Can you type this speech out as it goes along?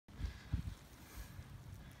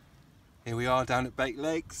Here we are down at Bake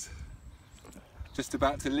Lakes, just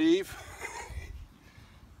about to leave.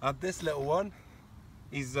 I had this little one.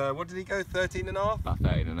 He's, what did he go, 13 and a half? About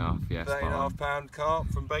 13 and a half, yes. 13 and a half pound carp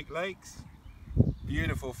from Bake Lakes.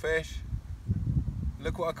 Beautiful fish.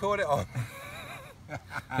 Look what I caught it on.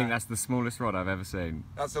 I think that's the smallest rod I've ever seen.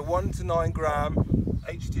 That's a 1 to 9 gram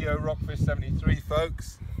Hto Rockfish 73,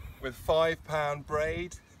 folks, with 5 pound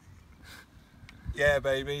braid. Yeah,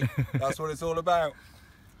 baby, that's what it's all about.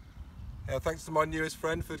 Yeah, thanks to my newest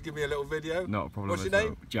friend for giving me a little video. Not a problem. What's your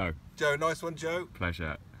name? Joe. Joe, nice one, Joe.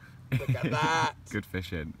 Pleasure. Look at that. Good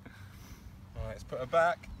fishing. All right, let's put her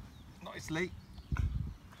back nicely.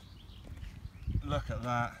 Look at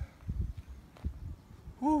that.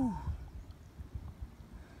 Woo.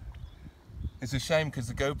 It's a shame because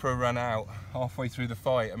the GoPro ran out halfway through the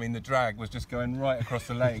fight. I mean, the drag was just going right across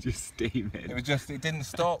the lake. Just steaming. It didn't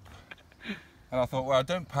stop. And I thought, well,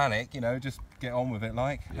 don't panic, you know, just get on with it,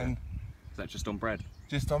 like. Yeah. And is that just on bread?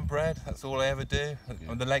 just on bread. That's all I ever do.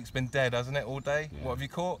 Yeah. The lake's been dead, hasn't it, all day? Yeah. What have you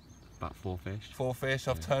caught? About 4 fish. 4 fish.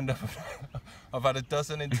 I've turned up. I've had a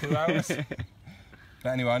dozen in 2 hours. But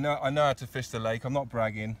anyway, I know how to fish the lake. I'm not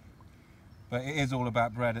bragging, but it is all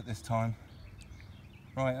about bread at this time.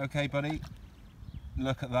 Right, okay, buddy.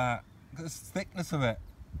 Look at that. Look at the thickness of it.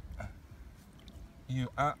 You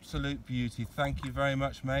absolute beauty. Thank you very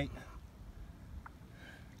much, mate.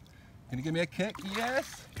 Can you give me a kick?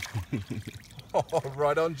 Yes. Oh,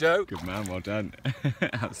 right on, Joe. Good man, well done.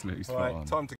 Absolutely spot on. Right, time to